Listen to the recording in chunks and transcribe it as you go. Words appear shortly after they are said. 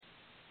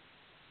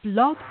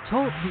Blog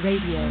Talk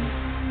Radio.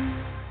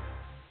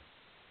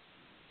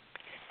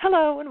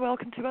 Hello and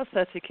welcome to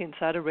Aesthetic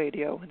Insider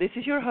Radio. This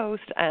is your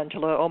host,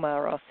 Angela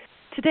O'Mara.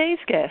 Today's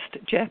guest,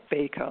 Jeff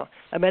Baker,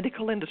 a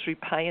medical industry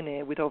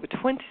pioneer with over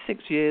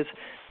 26 years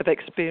of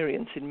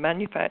experience in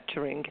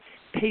manufacturing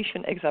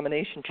patient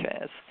examination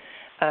chairs,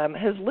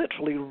 has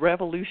literally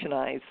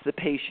revolutionized the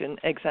patient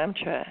exam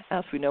chair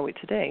as we know it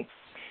today.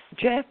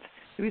 Jeff,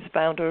 who is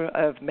founder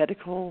of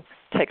Medical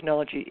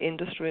Technology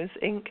Industries,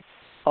 Inc.,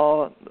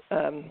 or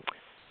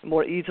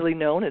more easily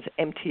known as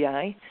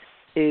MTI,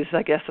 is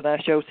our guest on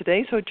our show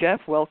today. So, Jeff,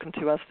 welcome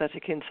to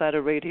Aesthetic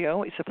Insider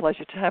Radio. It's a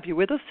pleasure to have you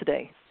with us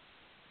today.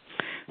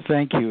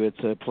 Thank you.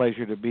 It's a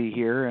pleasure to be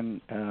here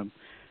and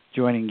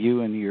joining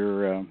you and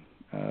your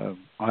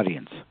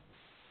audience.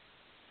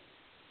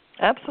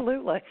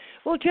 Absolutely.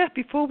 Well, Jeff,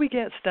 before we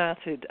get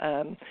started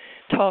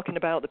talking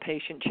about the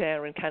patient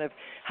chair and kind of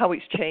how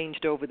it's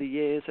changed over the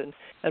years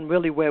and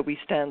really where we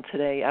stand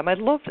today, I'd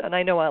love to, and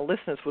I know our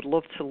listeners would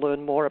love to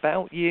learn more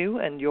about you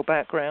and your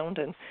background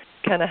and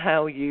kind of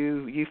how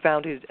you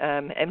founded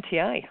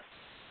MTI.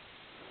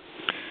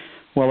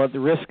 Well, at the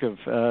risk of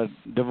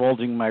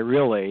divulging my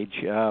real age,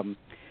 this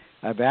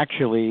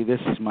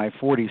is my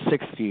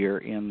 46th year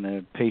in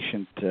the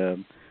patient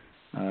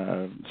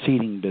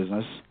seating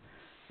business.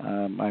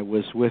 I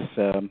was with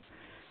a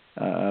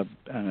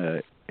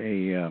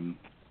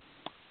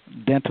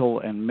dental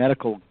and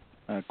medical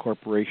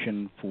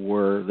corporation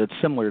that's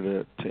similar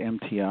to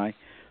MTI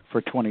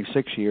for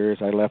 26 years.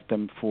 I left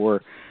them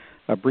for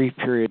a brief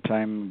period of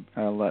time,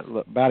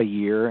 about a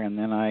year, and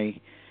then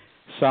I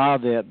saw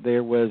that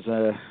there was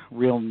a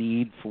real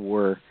need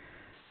for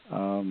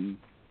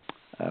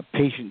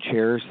patient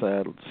chairs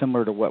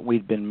similar to what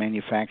we'd been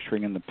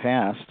manufacturing in the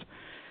past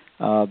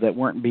that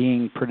weren't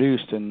being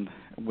produced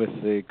with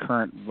the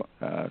current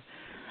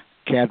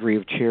cadre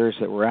of chairs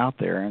that were out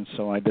there, and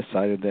so I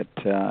decided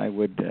that I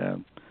would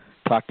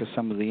talk to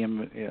some of the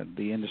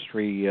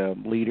industry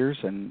leaders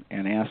and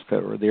ask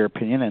their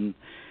opinion, and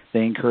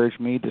they encouraged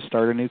me to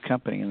start a new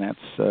company, and that's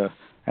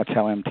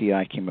how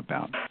MTI came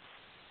about.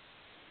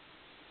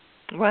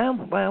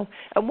 Wow.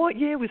 And what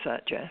year was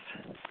that, Jeff?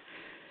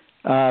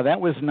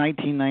 That was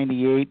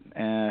 1998,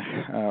 the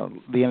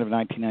end of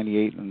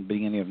 1998 and the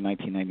beginning of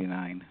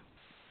 1999.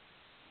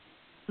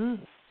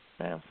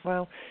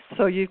 Well,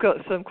 so you've got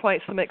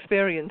quite some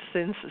experience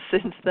since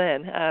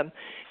then.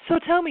 So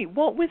tell me,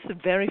 what was the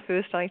very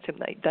first item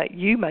that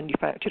you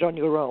manufactured on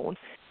your own,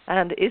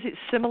 and is it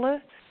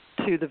similar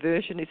to the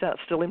version? Is that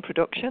still in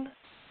production?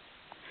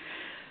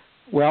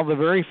 Well, the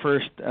very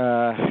first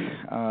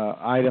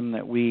item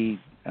that we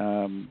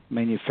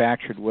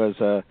manufactured was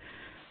a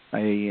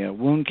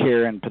wound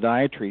care and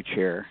podiatry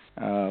chair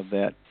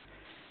that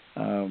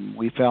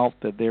we felt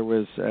that there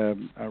was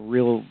a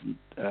real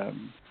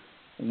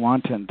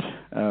wanted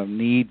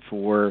need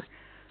for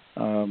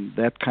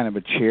that kind of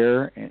a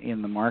chair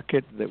in the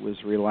market that was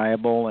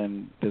reliable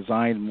and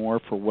designed more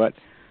for what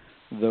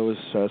those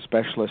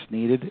specialists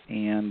needed,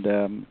 and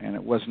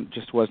it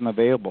wasn't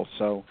available.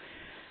 So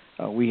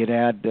we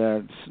had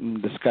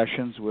some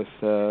discussions with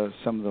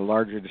some of the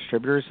larger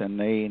distributors, and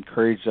they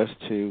encouraged us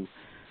to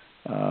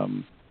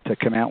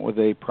come out with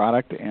a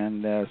product,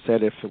 and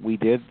said if we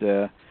did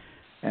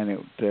and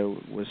it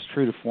was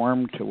true to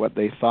form to what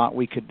they thought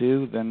we could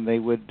do, then they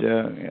would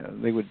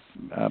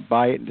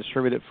buy it and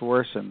distribute it for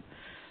us, and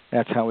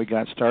that's how we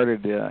got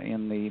started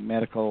in the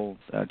medical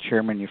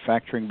chair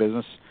manufacturing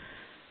business.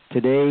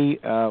 Today,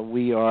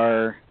 we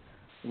are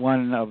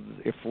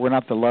if we're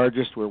not the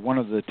largest, we're one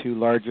of the two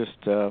largest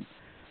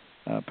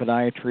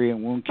podiatry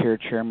and wound care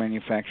chair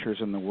manufacturers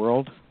in the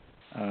world,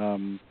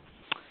 and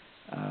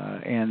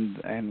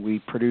we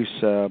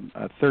produce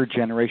a third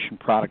generation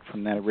product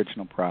from that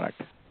original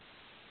product.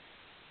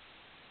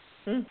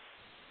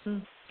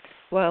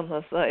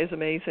 Well, that is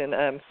amazing.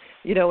 And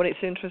it's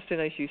interesting,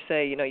 as you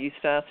say, you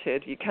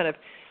kind of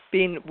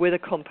been with a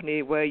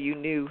company where you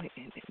knew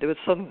there was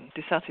some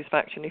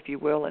dissatisfaction, if you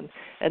will, and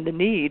the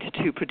need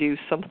to produce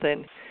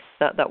something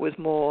that was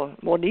more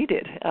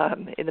needed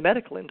in the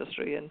medical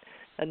industry.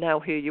 And now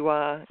here you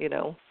are,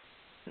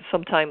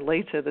 sometime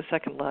later, the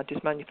second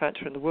largest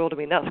manufacturer in the world. I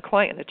mean, that's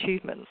quite an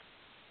achievement.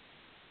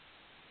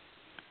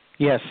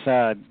 Yes,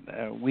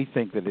 we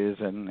think that is,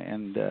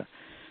 and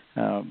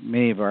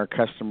many of our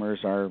customers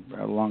are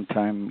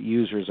longtime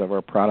users of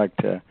our product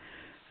to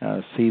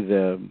see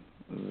the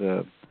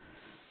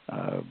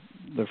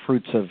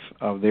fruits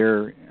of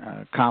their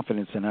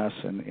confidence in us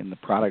and in the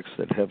products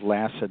that have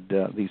lasted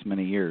these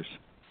many years.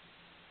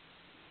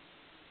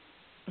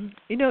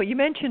 You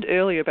mentioned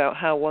earlier about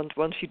how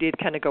once you did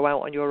kind of go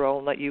out on your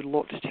own, that you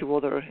looked to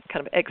other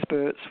kind of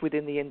experts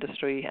within the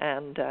industry,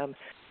 and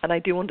I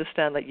do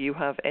understand that you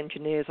have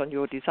engineers on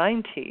your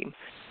design team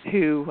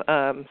who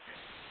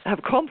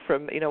have come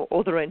from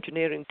other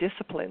engineering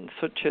disciplines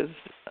such as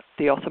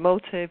the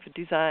automotive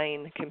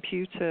design,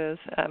 computers,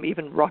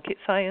 even rocket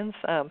science.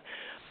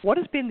 What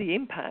has been the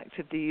impact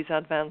of these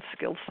advanced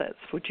skill sets,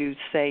 would you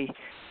say,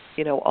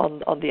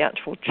 on the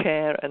actual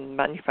chair and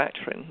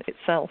manufacturing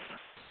itself?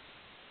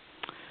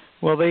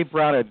 Well, they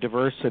brought a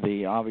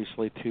diversity,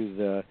 obviously,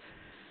 to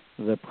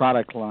the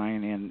product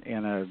line,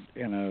 and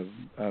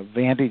a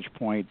vantage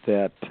point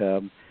that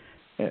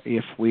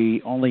if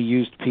we only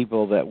used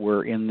people that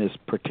were in this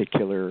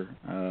particular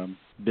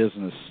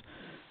business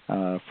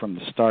from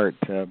the start,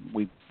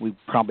 we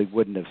probably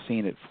wouldn't have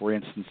seen it. For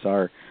instance,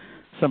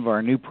 some of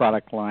our new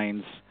product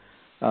lines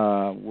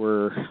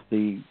were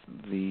the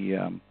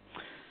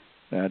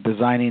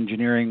design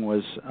engineering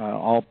was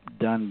all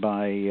done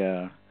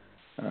by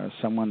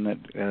someone that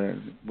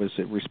was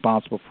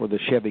responsible for the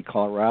Chevy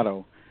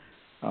Colorado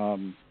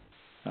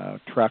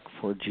truck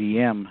for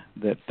GM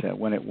that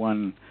when it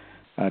won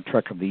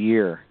Truck of the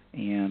Year.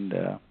 And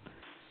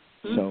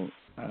so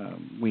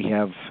we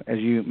have, as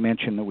you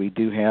mentioned, that we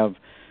do have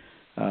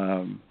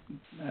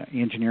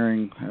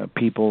engineering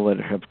people that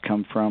have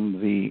come from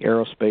the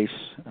aerospace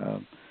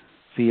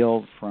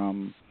field,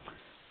 from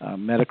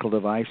medical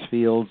device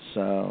fields,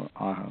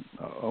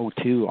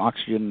 O2,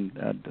 oxygen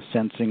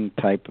sensing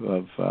type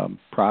of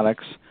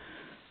products,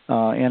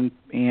 and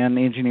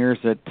engineers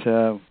that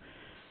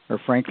are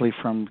frankly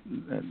from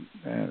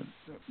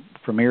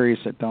areas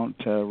that don't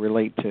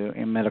relate to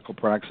medical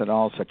products at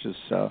all, such as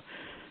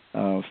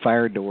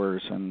fire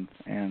doors and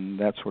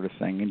that sort of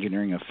thing,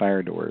 engineering of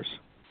fire doors.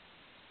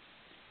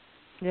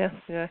 Yeah,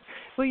 yeah.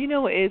 Well,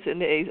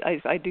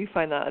 I do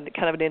find that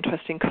kind of an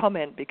interesting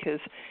comment because,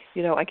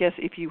 I guess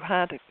if you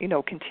had,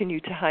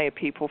 continued to hire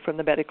people from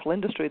the medical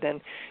industry, then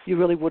you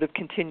really would have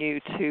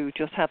continued to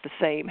just have the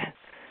same,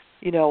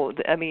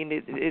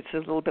 it's a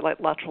little bit like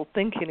lateral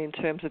thinking in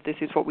terms of this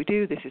is what we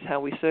do, this is how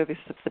we service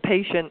the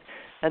patient,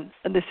 and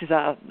this is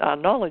our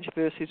knowledge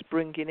versus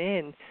bringing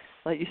in,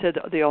 like you said,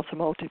 the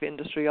automotive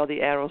industry or the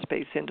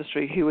aerospace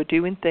industry who are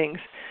doing things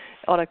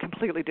on a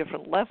completely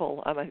different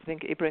level, and I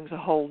think it brings a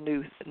whole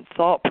new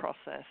thought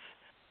process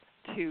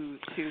to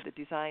the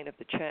design of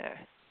the chair.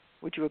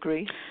 Would you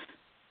agree?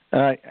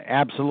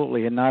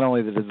 Absolutely, and not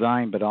only the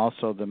design, but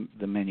also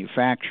the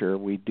manufacturer.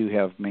 We do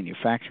have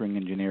manufacturing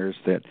engineers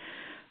that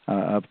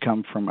have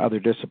come from other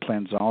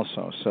disciplines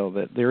also, so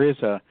that there is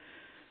a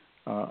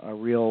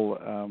real,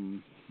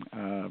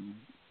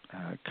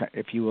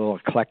 if you will,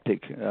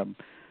 eclectic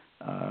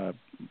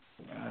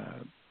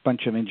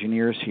bunch of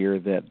engineers here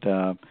that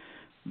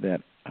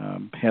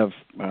have,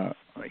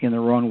 in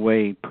their own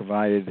way,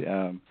 provided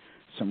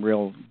some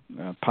real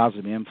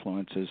positive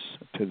influences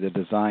to the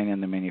design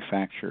and the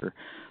manufacture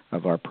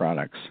of our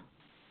products.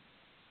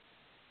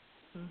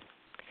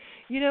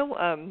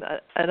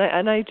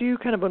 And I do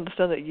kind of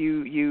understand that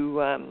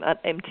you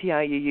at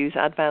MTI you use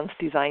advanced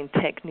design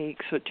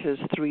techniques such as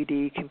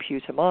 3D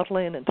computer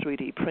modeling and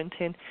 3D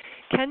printing.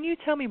 Can you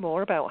tell me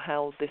more about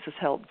how this has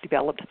helped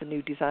develop the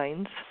new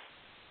designs?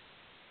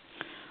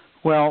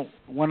 Well,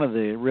 one of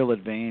the real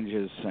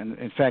advantages, and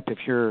in fact, if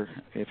you're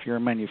a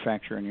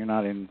manufacturer and you're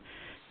not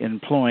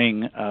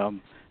employing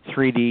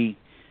 3D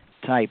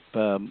type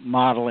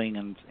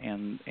modeling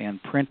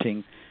and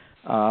printing,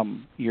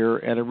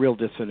 you're at a real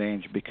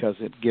disadvantage because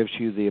it gives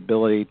you the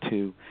ability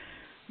to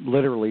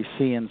literally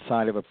see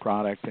inside of a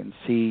product and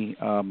see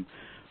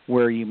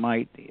where you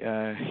might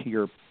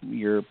your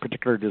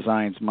particular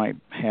designs might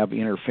have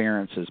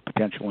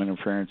potential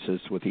interferences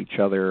with each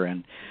other,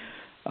 and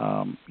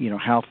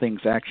how things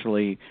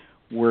actually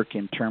work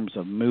in terms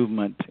of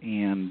movement,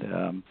 and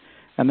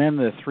then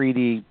the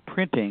 3D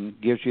printing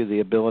gives you the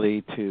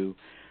ability to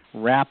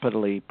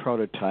rapidly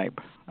prototype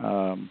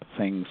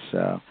things,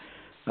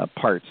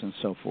 parts and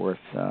so forth.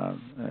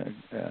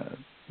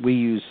 We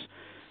use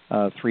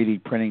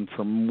 3D printing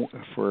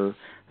for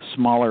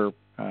smaller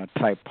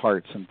type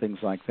parts and things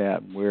like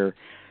that, where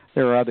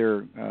there are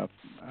other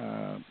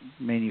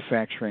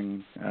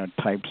manufacturing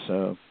types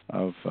of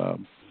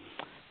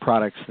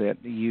products that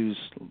use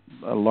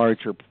a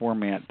larger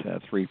format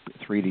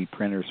 3D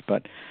printers,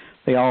 but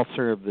they all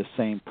serve the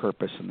same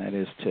purpose, and that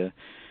is to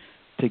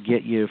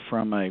get you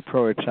from a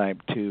prototype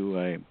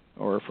to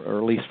or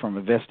at least from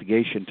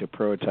investigation to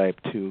prototype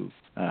to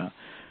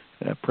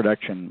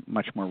production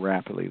much more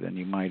rapidly than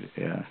you might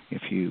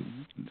if you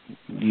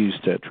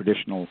used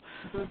traditional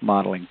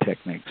modeling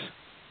techniques.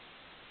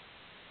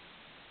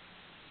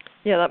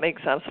 Yeah, that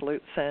makes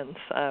absolute sense.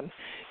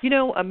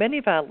 Many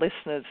of our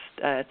listeners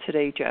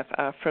today, Jeff,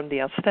 are from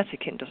the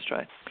aesthetic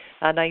industry.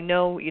 And I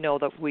know,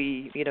 that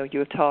you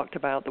have talked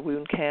about the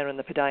wound care and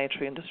the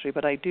podiatry industry,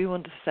 but I do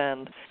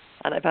understand,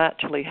 and I've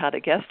actually had a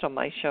guest on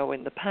my show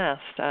in the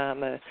past,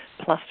 a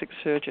plastic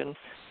surgeon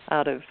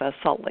out of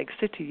Salt Lake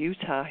City,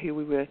 Utah, who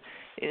we were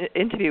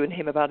interviewing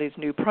him about his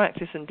new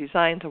practice and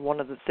designs, and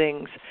one of the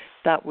things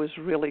that was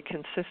really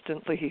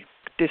consistently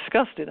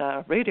discussed in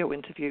our radio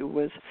interview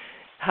was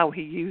how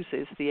he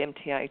uses the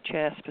MTI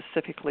chair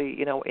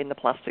specifically, in the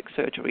plastic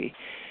surgery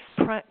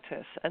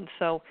practice. And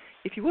so,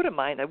 if you wouldn't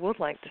mind, I would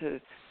like to,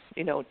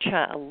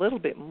 chat a little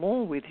bit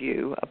more with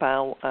you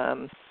about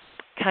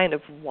kind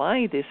of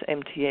why this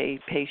MTA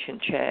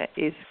patient chair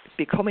is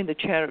becoming the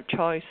chair of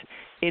choice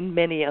in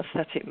many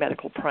aesthetic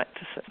medical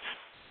practices.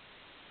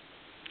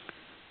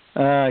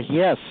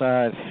 Yes,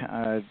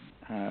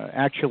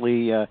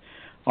 actually,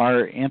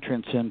 our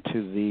entrance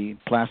into the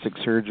plastic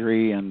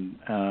surgery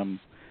and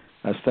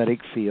aesthetic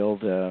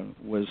field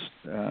was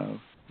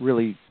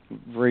really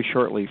very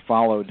shortly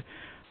followed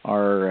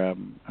our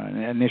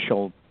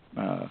initial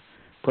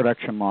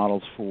production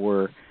models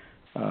for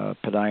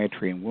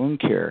podiatry and wound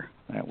care.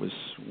 That was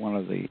one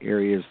of the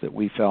areas that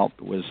we felt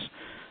was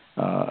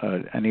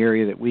an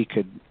area that we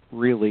could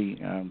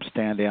really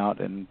stand out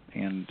and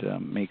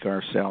make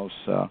ourselves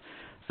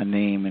a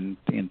name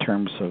in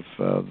terms of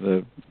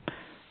the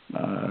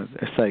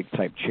aesthetic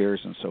type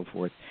chairs and so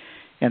forth.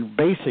 And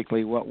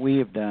basically what we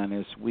have done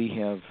is we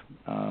have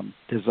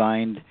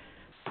designed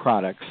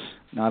products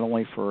not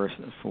only for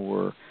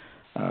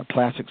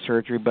plastic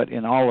surgery, but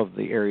in all of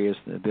the areas,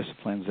 the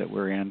disciplines that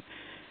we're in,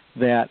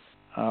 that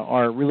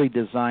are really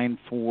designed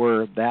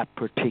for that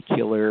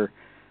particular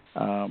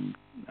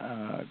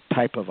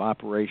type of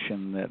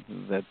operation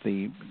that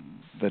the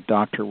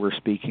doctor we're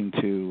speaking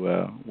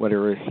to,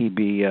 whether he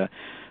be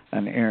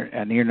an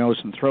ear, nose,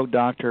 and throat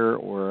doctor,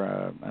 or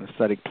an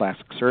aesthetic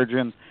plastic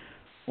surgeon,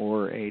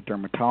 or a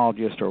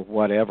dermatologist, or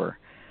whatever.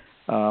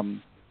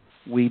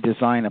 We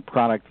design a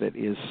product that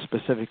is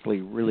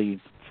specifically really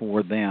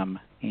for them,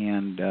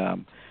 and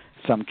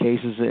some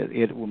cases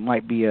it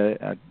might be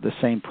the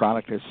same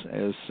product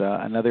as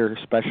another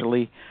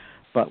specialty,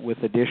 but with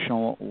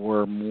additional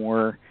or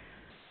more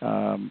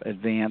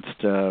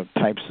advanced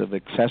types of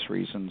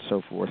accessories and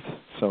so forth.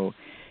 So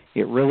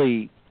we've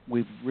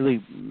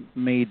really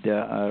made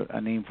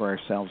a name for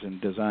ourselves in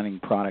designing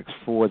products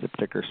for the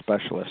particular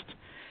specialist,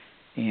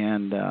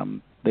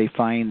 and they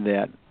find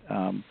that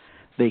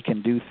they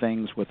can do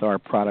things with our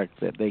product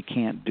that they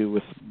can't do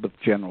with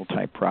general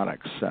type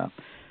products.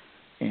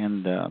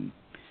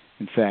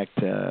 In fact,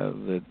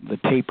 the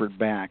tapered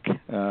back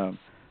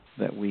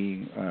that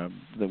we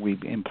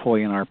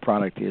employ in our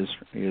product is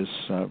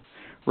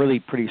really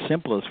pretty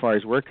simple as far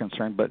as we're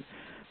concerned, but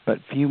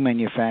few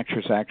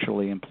manufacturers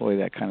actually employ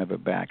that kind of a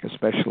back,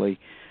 especially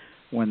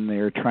when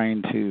they're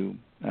trying to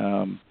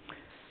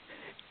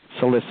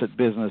solicit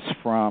business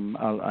from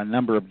a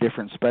number of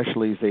different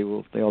specialties.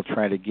 They'll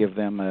try to give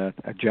them a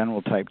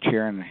general type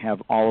chair and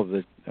have all of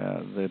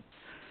the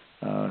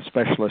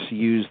specialists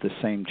use the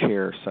same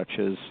chair, such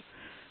as,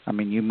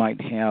 you might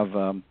have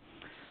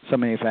some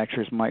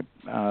manufacturers might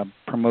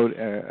promote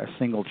a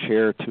single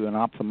chair to an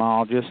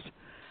ophthalmologist,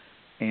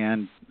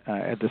 and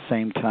at the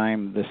same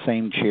time the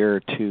same chair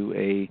to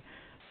a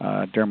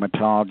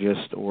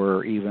dermatologist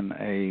or even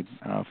a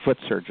foot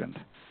surgeon.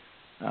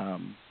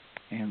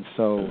 And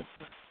so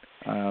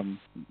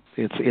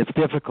it's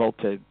difficult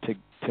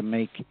to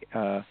make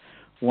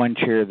one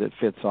chair that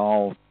fits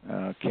all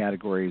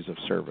categories of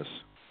service.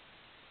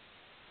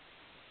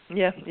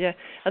 Yeah,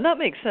 and that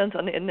makes sense.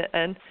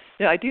 And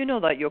I do know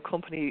that your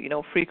company,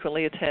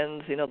 frequently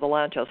attends, the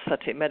large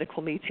aesthetic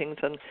medical meetings,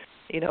 and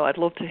I'd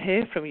love to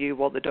hear from you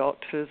what the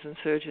doctors and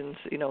surgeons,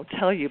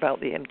 tell you about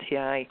the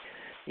MTI,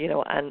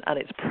 and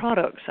its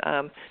products.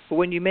 But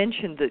when you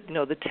mentioned that,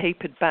 the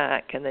tapered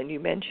back, and then you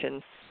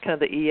mentioned kind of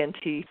the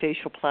ENT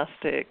facial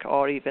plastic,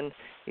 or even,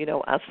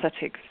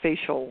 aesthetic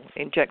facial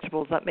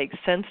injectables, that makes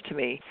sense to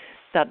me.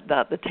 That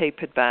the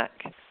tapered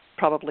back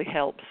probably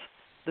helps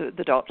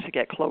the doctor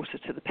get closer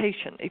to the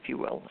patient, if you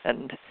will,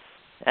 and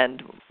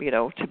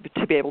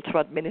to be able to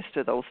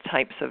administer those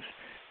types of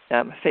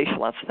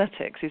facial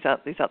aesthetics. Is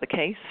that the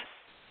case?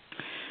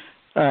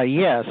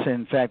 Yes.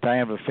 In fact, I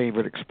have a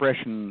favorite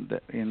expression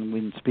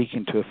when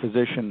speaking to a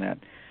physician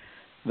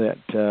that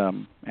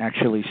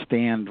actually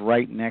stand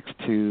right next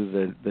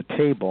to the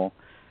table,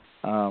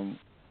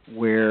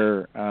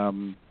 where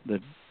of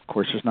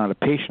course there's not a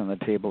patient on the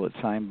table at the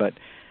time, but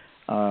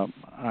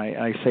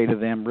I say to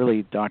them,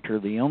 really, doctor,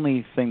 the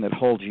only thing that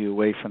holds you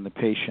away from the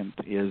patient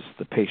is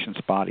the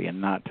patient's body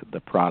and not the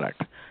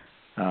product.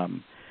 So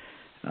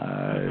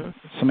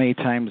many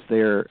times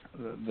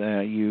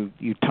you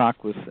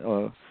talk with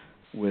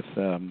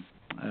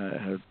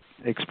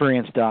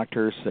experienced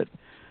doctors that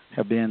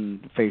have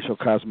been facial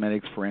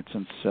cosmetics, for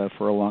instance,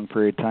 for a long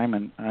period of time,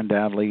 and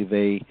undoubtedly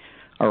they,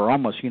 or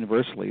almost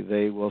universally,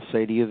 they will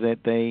say to you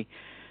that they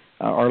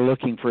are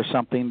looking for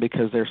something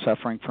because they're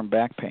suffering from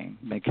back pain,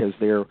 because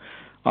they're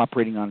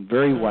operating on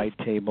very wide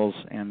tables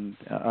and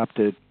up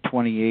to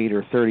 28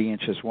 or 30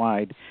 inches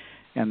wide,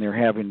 and they're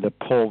having to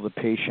pull the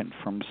patient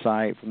from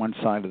one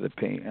side of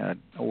the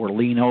or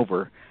lean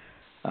over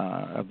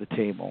of the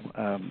table,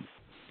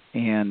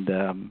 and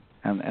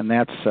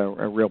that's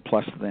a real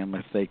plus to them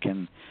if they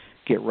can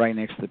get right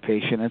next to the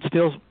patient and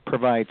still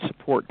provide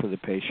support to the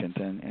patient,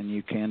 and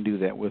you can do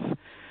that with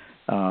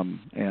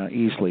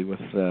easily with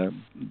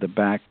the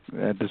back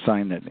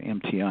design that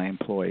MTI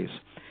employs.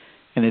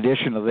 In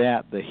addition to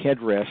that, the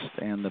headrest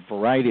and the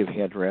variety of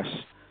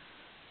headrests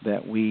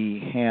that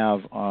we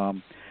have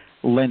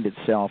lend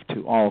itself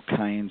to all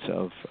kinds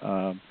of,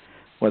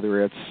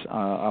 whether it's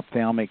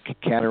ophthalmic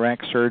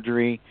cataract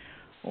surgery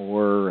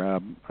or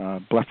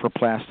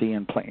blepharoplasty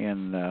and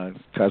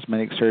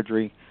cosmetic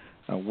surgery,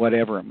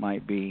 whatever it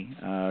might be,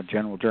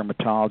 general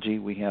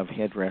dermatology. We have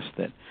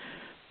headrests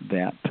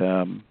that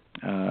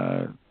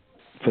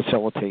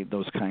facilitate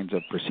those kinds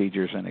of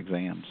procedures and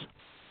exams.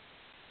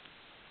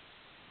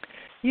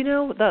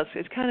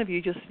 It's kind of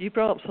you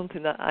brought up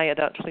something that I had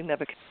actually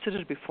never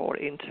considered before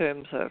in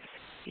terms of,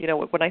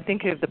 when I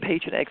think of the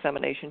patient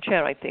examination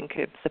chair, I think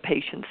of the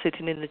patient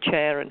sitting in the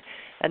chair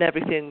and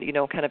everything,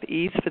 kind of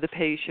ease for the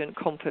patient,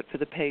 comfort for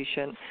the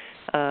patient.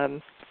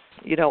 And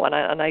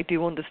I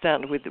do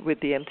understand with the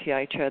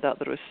MTI chair that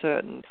there are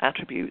certain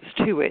attributes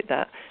to it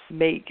that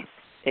make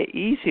it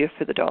easier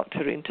for the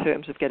doctor in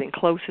terms of getting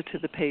closer to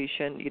the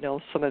patient,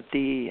 some of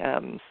the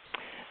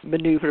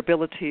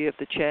maneuverability of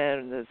the chair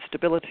and the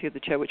stability of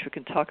the chair, which we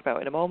can talk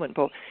about in a moment.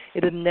 But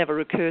it had never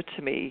occurred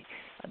to me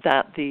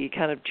that the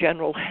kind of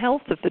general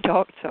health of the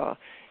doctor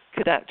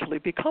could actually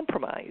be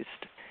compromised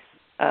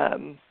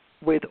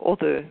with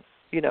other,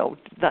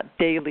 that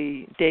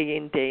daily, day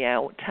in, day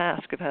out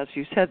task of, as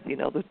you said,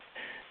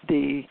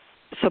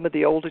 some of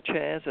the older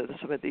chairs or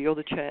some of the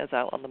other chairs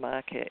out on the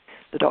market,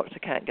 the doctor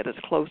can't get as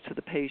close to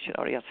the patient,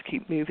 or he has to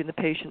keep moving the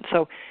patient.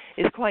 So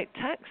it's quite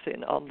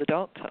taxing on the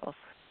doctor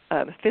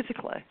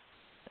physically,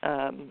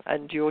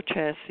 and your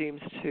chair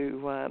seems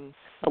to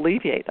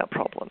alleviate that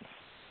problem.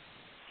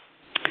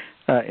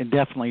 It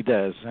definitely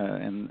does,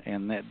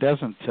 and that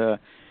doesn't.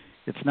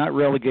 It's not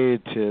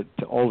relegated to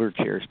older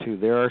chairs too.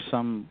 There are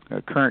some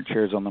current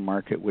chairs on the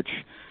market which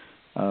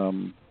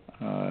I'm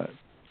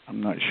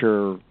not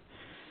sure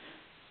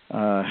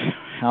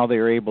how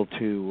they're able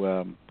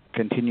to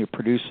continue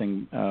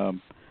producing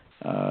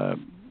chairs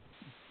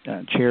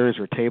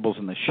or tables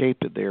in the shape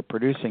that they're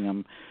producing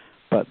them,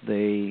 but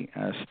they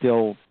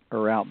still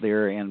are out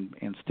there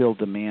and still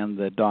demand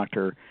the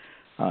doctor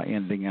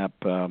ending up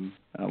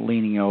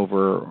leaning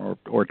over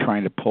or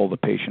trying to pull the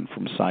patient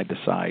from side to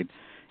side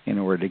in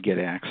order to get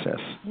access.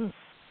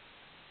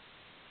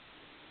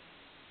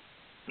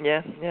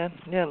 Yeah.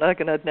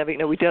 Like, I'd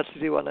never, we did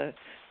actually do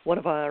one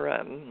of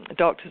our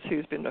doctors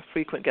who's been a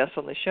frequent guest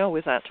on the show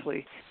is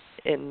actually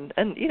and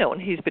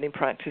he's been in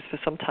practice for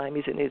some time.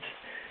 He's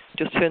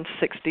just turned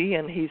 60,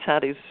 and he's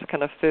had his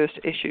kind of first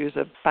issues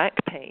of back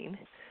pain,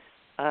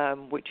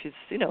 which is,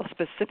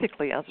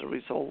 specifically as a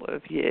result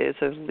of years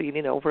of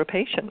leaning over a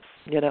patient,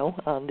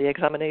 on the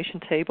examination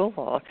table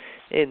or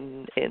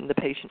in the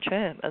patient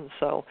chair. And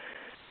so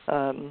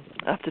I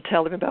have to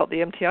tell him about the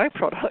MTI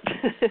product.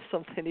 It's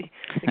something he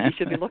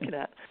should be looking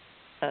at.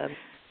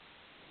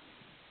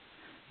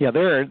 Yeah,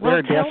 there are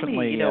Me,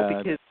 definitely.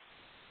 because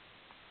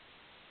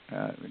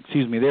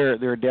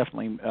there are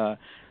definitely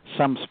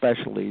some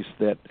specialties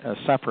that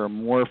suffer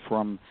more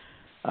from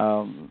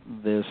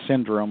the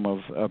syndrome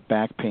of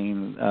back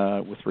pain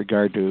with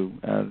regard to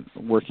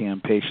working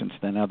on patients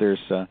than others.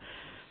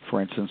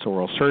 For instance,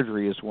 oral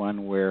surgery is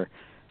one where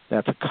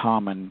that's a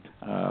common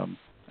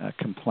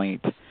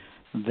complaint.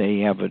 They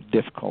have a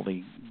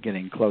difficulty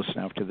getting close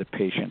enough to the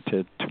patient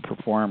to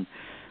perform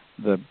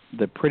the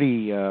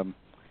pretty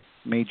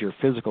major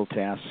physical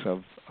tasks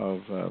of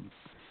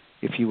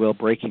if you will,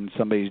 breaking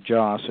somebody's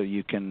jaw so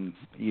you can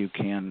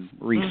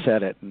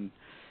reset it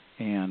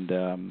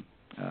and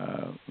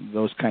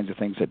those kinds of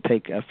things that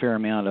take a fair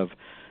amount of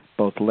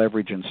both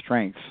leverage and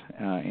strength.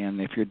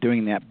 And if you're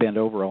doing that bent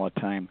over all the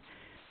time,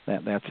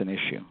 that's an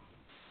issue.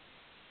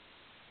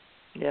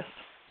 Yes.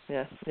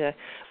 Yeah.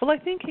 Well, I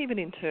think even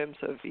in terms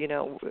of,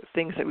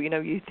 things that,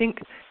 you think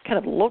kind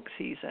of looks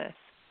easy,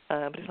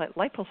 but it's like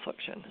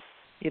liposuction.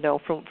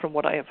 From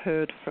what I have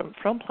heard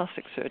from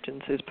plastic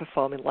surgeons, is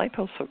performing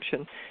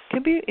liposuction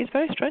is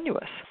very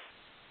strenuous.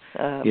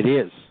 It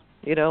is.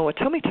 A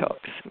tummy tuck,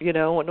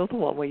 another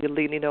one where you're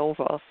leaning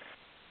over,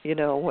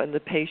 when the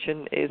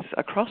patient is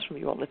across from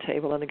you on the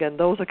table. And again,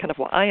 those are kind of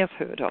what I have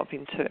heard of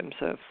in terms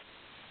of,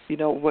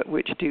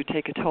 which do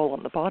take a toll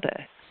on the body.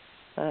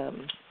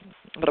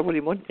 But I would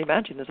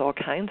imagine there's all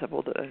kinds of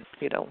other,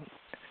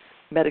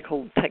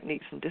 medical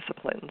techniques and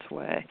disciplines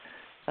where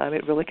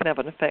it really can have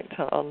an effect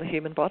on the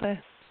human body.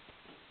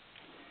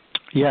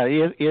 Yeah,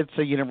 it's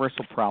a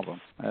universal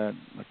problem.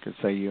 Like I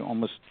say, you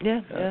almost,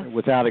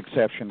 without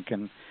exception,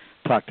 can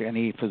talk to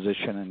any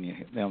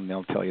physician and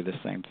they'll tell you the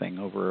same thing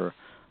over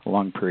a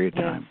long period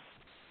of time.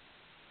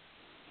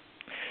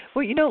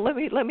 Well, let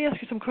me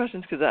ask you some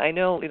questions, because I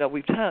know,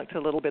 we've talked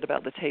a little bit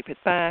about the tapered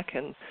back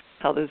and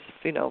how there's,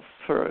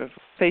 for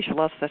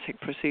facial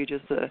aesthetic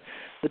procedures, the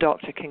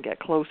doctor can get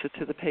closer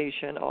to the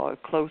patient or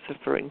closer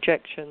for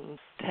injection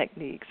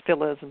techniques,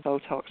 fillers and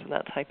Botox and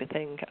that type of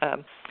thing.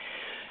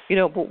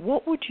 But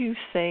what would you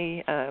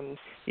say,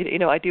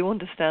 I do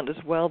understand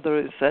as well there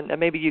is, and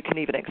maybe you can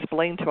even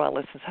explain to our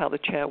listeners how the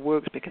chair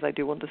works, because I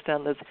do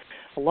understand there's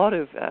a lot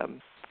of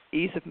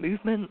ease of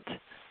movement,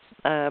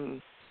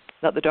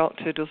 that the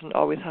doctor doesn't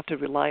always have to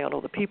rely on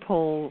other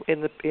people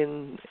in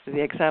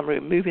the exam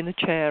room moving the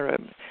chair.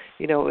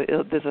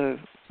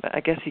 I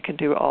guess he can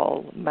do it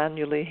all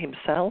manually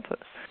himself.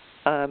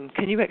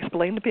 Can you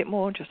explain a bit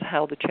more just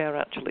how the chair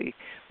actually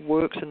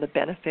works and the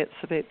benefits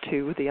of it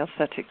to the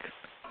aesthetic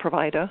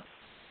provider?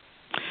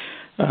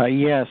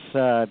 Yes.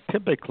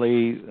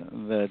 Typically,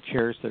 the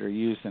chairs that are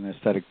used in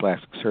aesthetic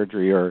plastic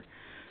surgery are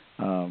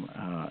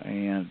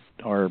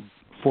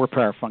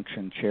 4-power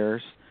function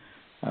chairs.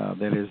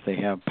 That is, they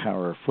have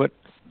power foot,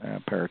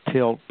 power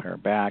tilt, power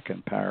back,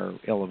 and power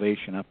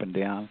elevation up and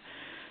down.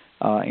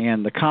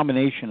 and the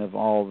combination of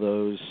all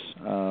those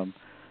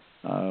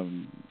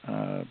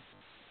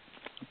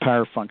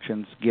power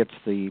functions gets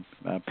the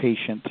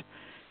patient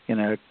in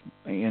a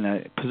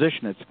position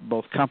that's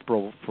both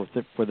comfortable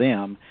for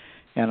them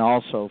and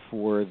also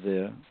for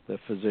the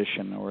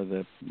physician or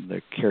the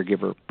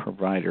caregiver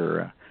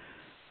provider,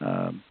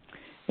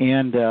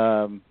 and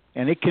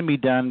it can be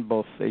done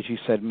both, as you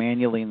said,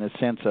 manually in the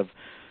sense of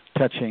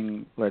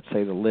touching, let's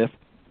say, the lift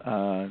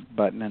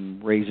button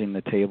and raising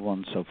the table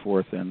and so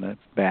forth, and the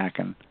back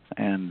and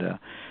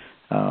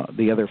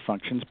the other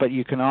functions. But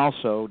you can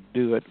also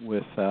do it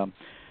with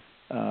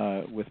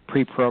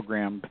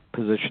pre-programmed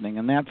positioning,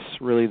 and that's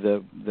really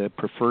the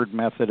preferred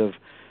method of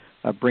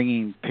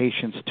bringing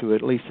patients to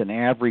at least an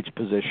average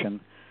position.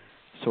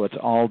 So it's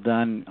all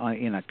done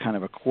in a kind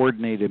of a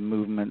coordinated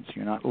movement. So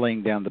you're not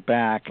laying down the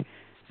back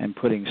and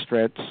putting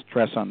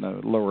stress on the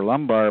lower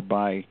lumbar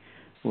by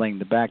laying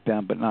the back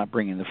down, but not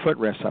bringing the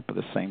footrest up at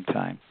the same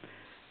time.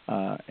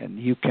 And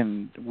you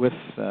can, with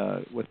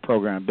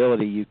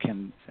programmability, you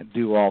can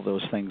do all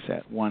those things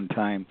at one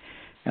time,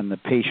 and the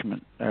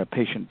patient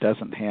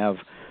doesn't have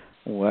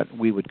what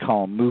we would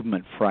call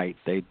movement fright.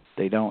 They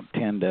don't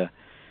tend to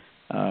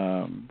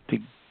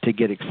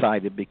get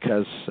excited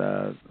because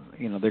they're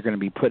going to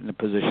be put in a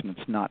position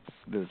that's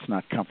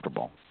not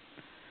comfortable.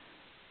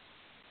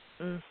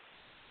 Mm.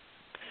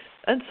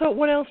 And so,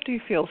 what else do you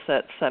feel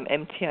sets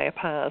MTI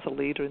apart as a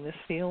leader in this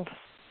field?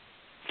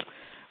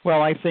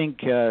 Well, I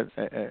think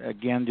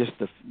again, just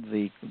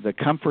the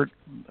comfort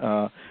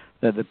that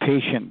the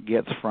patient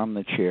gets from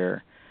the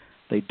chair.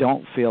 They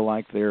don't feel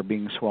like they're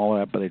being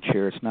swallowed up by the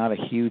chair. It's not a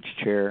huge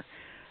chair.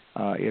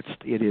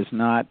 It is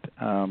not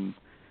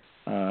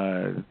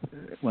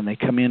when they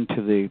come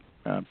into the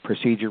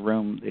procedure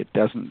room. It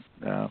doesn't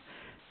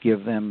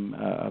give them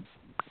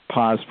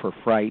pause for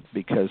fright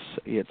because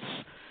it's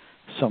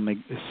so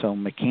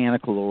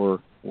mechanical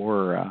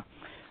or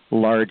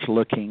large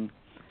looking,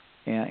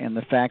 and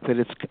the fact that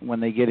it's when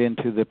they get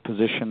into the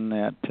position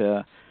that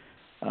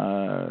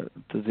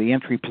the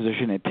entry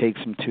position, it takes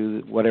them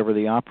to whatever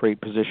the operate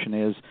position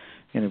is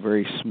in a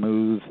very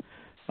smooth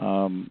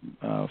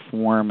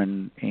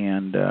form,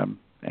 and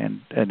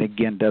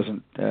again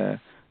doesn't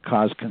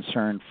cause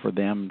concern for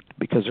them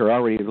because they're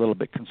already a little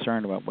bit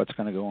concerned about what's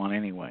going to go on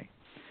anyway.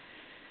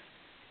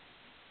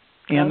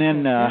 And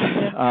then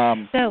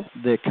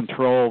the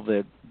control,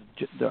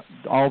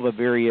 all the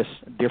various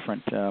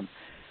different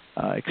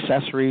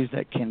accessories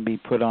that can be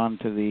put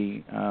onto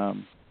the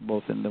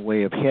both in the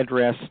way of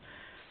headrests,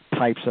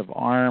 types of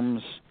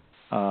arms,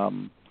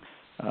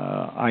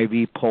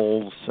 IV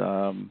poles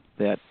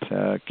that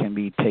can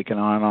be taken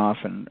on and off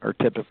and are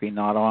typically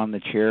not on the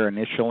chair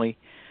initially,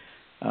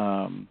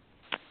 and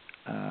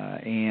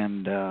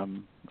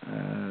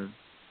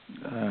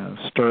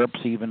stirrups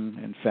even.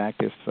 In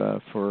fact, if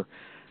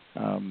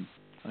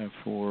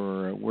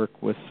for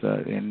work with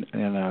in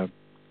a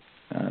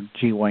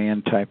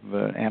GYN type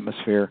of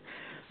atmosphere.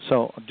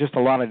 So just a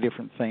lot of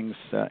different things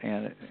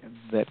and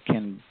that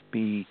can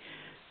be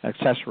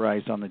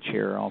accessorized on the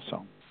chair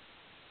also.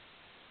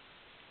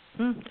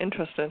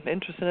 Interesting.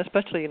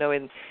 Especially,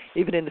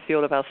 even in the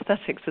field of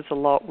aesthetics, there's a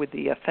lot with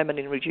the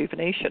feminine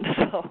rejuvenation.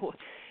 So,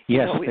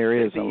 yes, there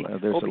is.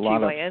 There's a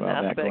lot of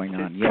that going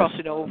on. Yes.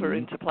 Crossing over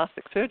into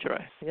plastic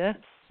surgery. Yeah,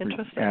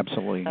 interesting.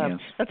 Absolutely. Yes.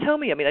 Now, tell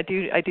me. I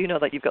do know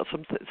that you've got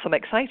some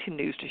exciting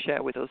news to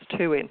share with us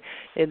too.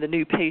 In the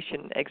new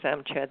patient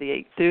exam chair, the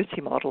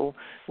 830 model,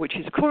 which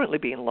is currently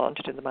being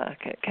launched in the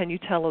market. Can you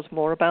tell us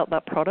more about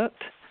that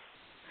product?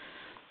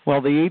 Well,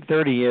 the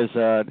 830 is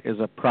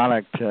a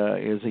product,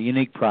 is a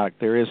unique product.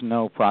 There is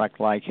no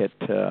product like it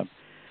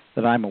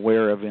that I'm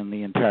aware of in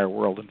the entire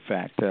world. In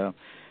fact,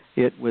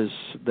 it was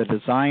the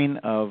design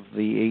of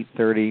the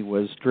 830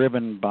 was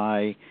driven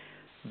by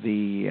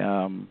the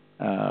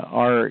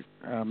our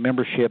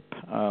membership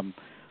on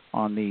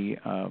the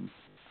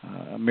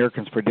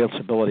Americans for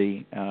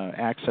Disability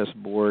Access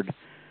Board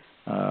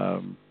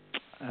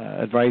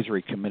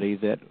advisory committee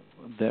that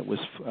was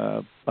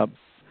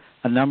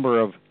a number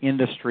of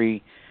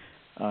industry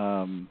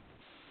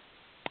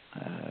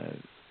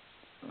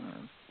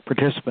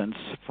participants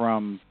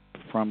from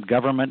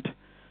government,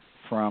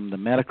 from the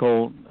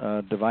medical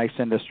device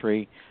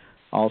industry,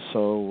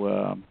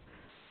 also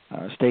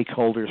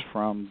stakeholders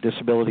from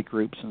disability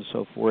groups and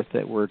so forth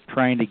that were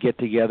trying to get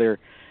together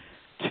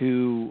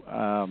to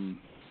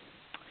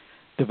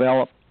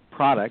develop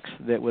products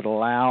that would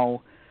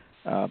allow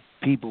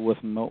people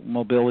with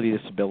mobility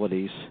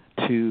disabilities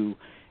to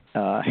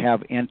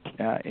have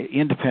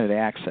independent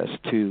access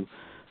to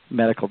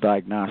medical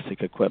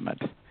diagnostic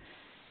equipment,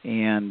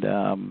 and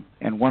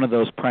one of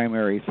those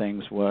primary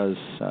things was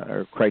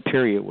or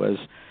criteria was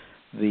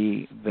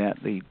that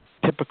the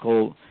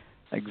typical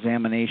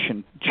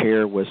examination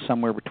chair was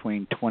somewhere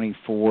between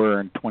 24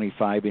 and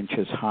 25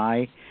 inches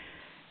high,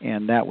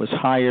 and that was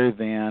higher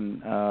than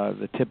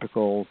the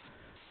typical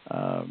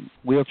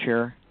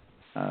wheelchair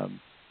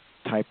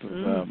type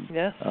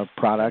of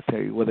product,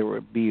 whether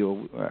it be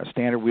a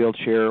standard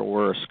wheelchair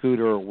or a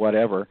scooter or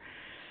whatever.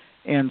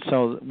 And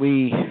so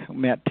we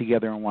met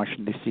together in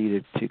Washington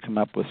D.C. to come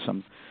up with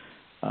some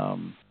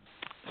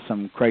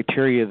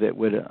criteria that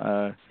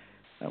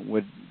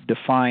would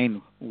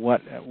define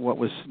what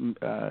was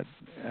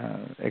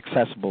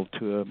accessible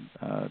to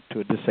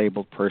a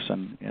disabled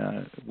person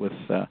with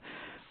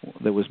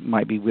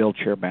might be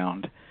wheelchair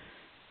bound.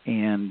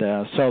 And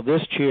so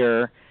this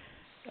chair,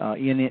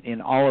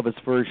 in all of its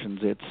versions,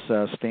 it's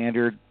a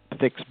standard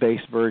fixed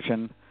base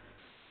version,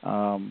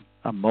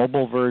 a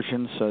mobile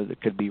version, so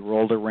that could be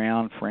rolled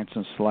around, for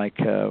instance, like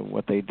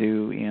what they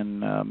do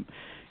in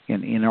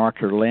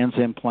intraocular lens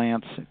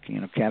implants,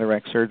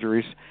 cataract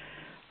surgeries,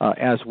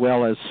 as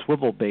well as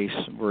swivel base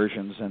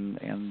versions,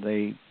 and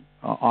they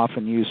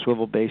often use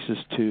swivel bases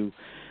to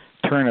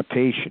turn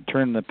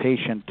the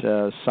patient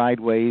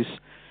sideways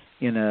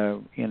in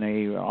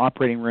a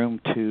operating room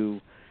to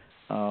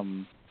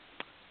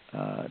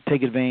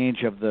take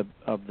advantage of the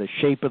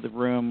shape of the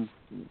room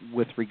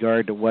with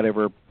regard to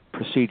whatever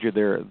procedure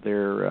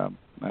they're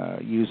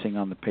using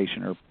on the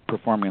patient or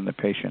performing on the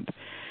patient.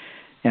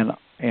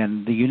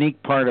 And the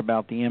unique part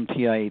about the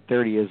MTI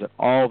 830 is that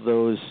all of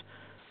those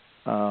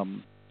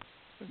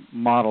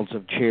models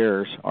of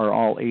chairs are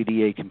all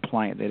ADA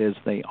compliant. That is,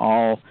 they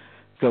all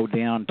go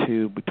down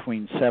to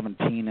between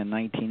 17 and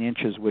 19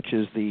 inches, which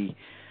is the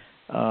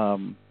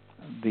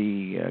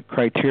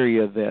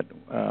criteria that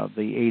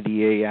the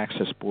ADA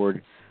Access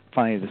Board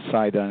finally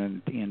decided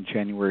on in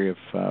January of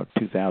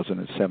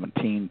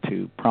 2017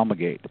 to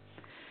promulgate.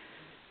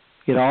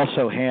 It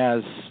also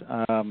has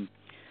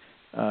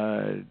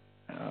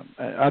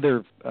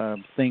other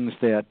things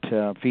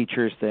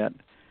features that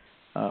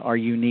are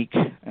unique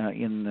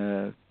in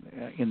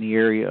the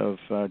area of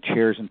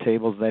chairs and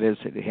tables. That is,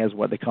 it has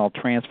what they call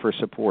transfer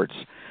supports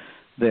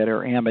that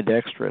are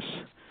ambidextrous,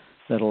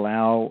 that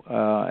allow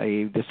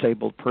a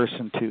disabled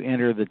person to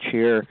enter the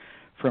chair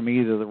from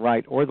either the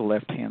right or the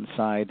left-hand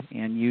side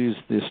and use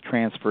this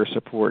transfer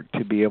support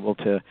to be able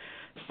to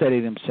steady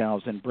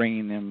themselves and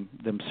bringing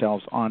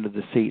themselves onto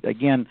the seat.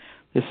 Again,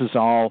 this is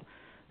all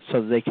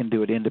so that they can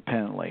do it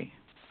independently.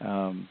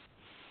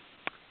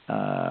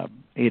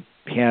 It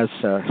has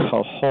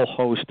a whole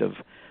host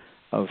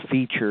of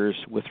features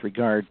with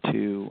regard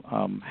to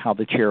how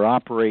the chair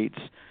operates.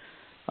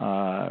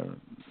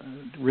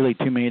 Really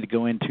too many to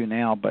go into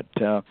now, but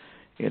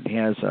it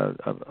has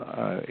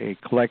a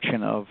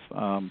collection of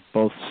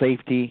both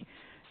safety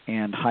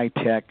and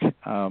high-tech,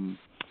 trying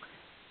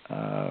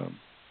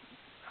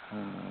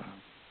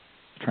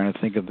to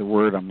think of the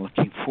word I'm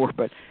looking for,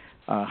 but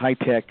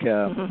high-tech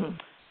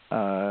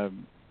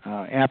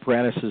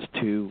apparatuses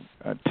to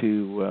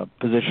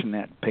position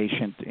that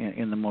patient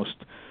in the most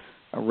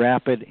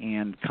rapid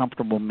and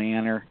comfortable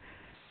manner.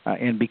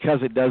 And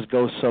because it does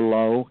go so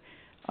low,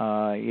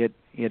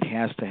 it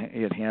has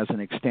an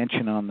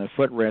extension on the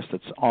footrest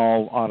that's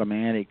all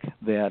automatic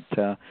that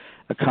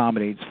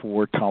accommodates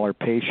for taller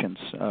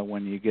patients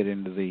when you get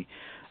into the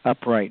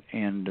upright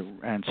and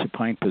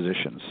supine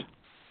positions.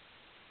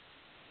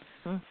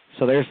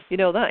 So there's,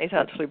 that is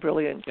absolutely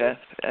brilliant, Jeff.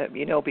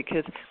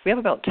 Because we have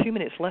about 2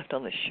 minutes left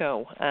on the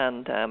show,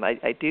 and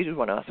I did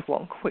want to ask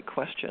one quick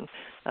question.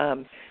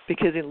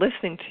 Because in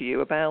listening to you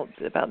about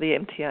the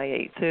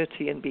MTI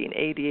 830 and being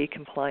ADA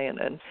compliant,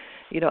 and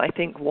I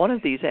think one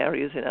of these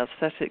areas in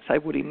aesthetics, I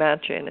would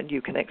imagine, and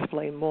you can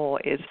explain more,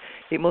 is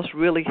it must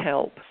really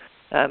help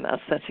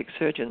aesthetic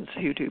surgeons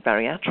who do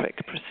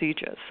bariatric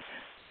procedures.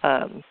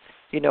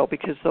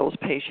 Because those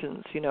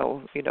patients,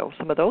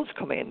 some of those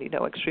come in,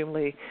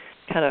 extremely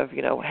kind of,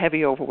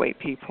 heavy, overweight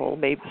people,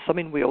 maybe some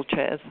in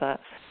wheelchairs that,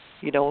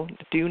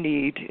 do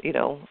need,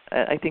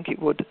 I think it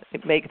would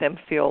make them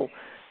feel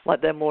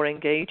like they're more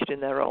engaged in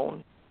their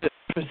own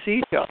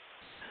procedure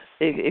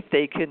if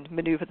they can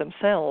maneuver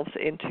themselves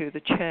into the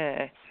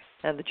chair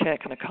and the chair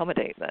can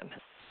accommodate them.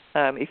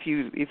 If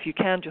you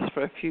can, just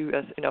for a few,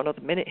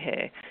 another minute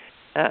here,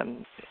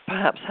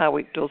 perhaps how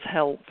it does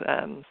help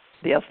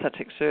the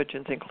aesthetic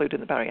surgeons,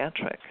 including the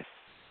bariatric.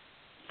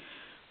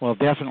 Well,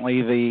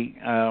 definitely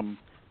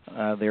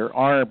there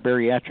are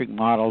bariatric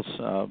models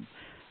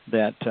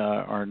that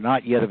are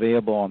not yet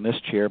available on this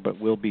chair,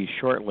 but will be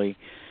shortly,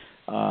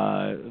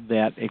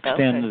 that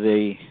extend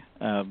the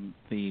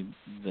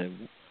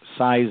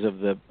size of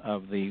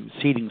the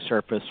seating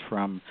surface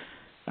from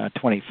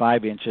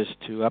 25 inches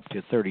to up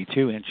to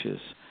 32 inches,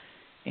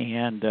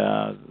 and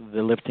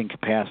the lifting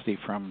capacity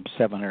from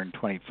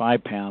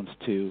 725 pounds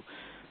to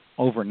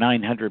over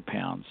 900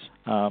 pounds.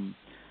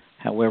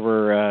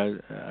 However,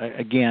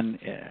 again,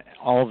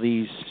 all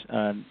these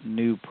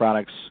new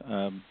products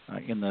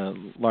in the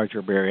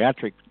larger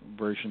bariatric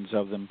versions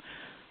of them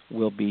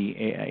will be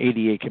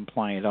ADA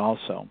compliant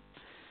also.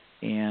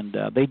 And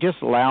they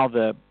just allow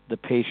the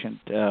patient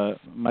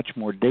much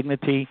more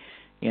dignity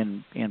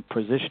in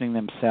positioning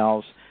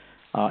themselves,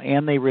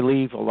 and they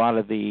relieve a lot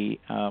of the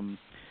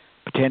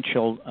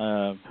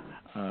potential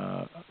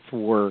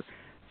for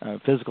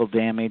physical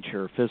damage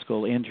or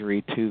physical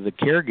injury to the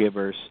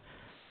caregivers,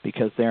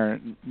 because they're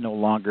no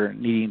longer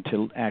needing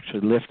to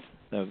actually lift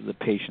the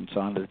patients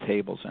onto the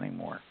tables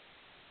anymore.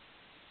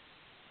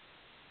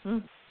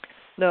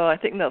 No, I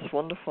think that's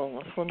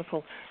wonderful. That's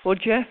wonderful. Well,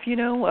 Jeff,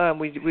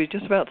 we're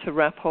just about to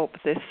wrap up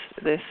this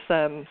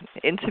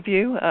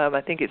interview.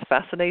 I think it's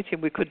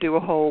fascinating. We could do a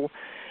whole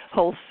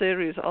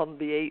series on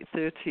the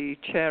 830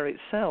 chair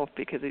itself,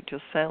 because it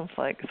just sounds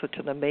like such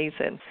an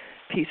amazing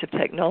piece of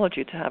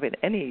technology to have in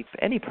any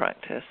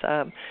practice.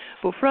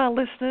 But for our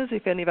listeners,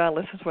 if any of our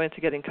listeners wanted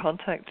to get in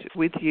contact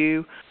with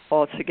you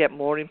or to get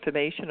more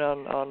information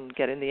on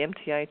getting the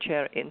MTI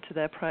chair into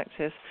their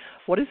practice,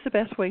 what is the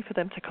best way for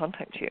them to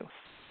contact you?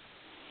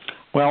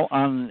 Well,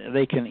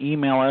 they can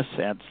email us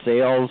at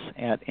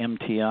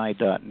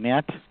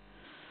sales@mti.net,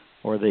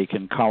 or they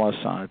can call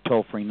us on a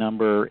toll-free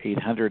number,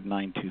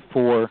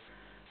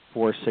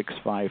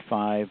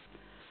 800-924-4655.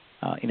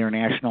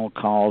 International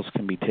calls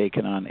can be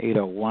taken on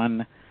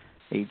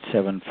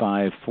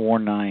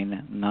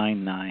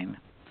 801-875-4999,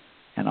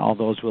 and all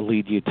those will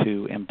lead you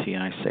to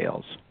MTI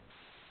Sales.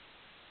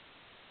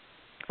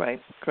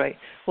 Great.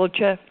 Well,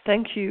 Jeff,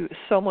 thank you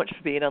so much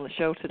for being on the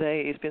show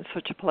today. It's been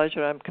such a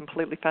pleasure. I'm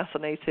completely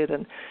fascinated,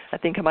 and I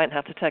think I might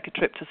have to take a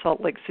trip to Salt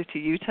Lake City,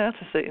 Utah,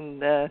 to sit in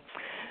the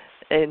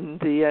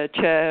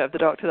chair of the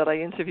doctor that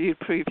I interviewed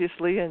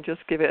previously and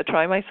just give it a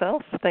try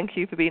myself. Thank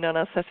you for being on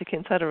Aesthetic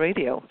Insider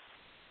Radio.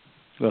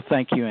 Well,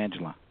 thank you,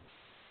 Angela.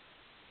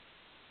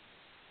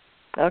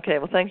 Okay,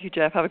 well, thank you,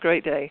 Jeff. Have a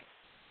great day.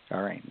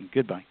 All right,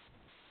 goodbye.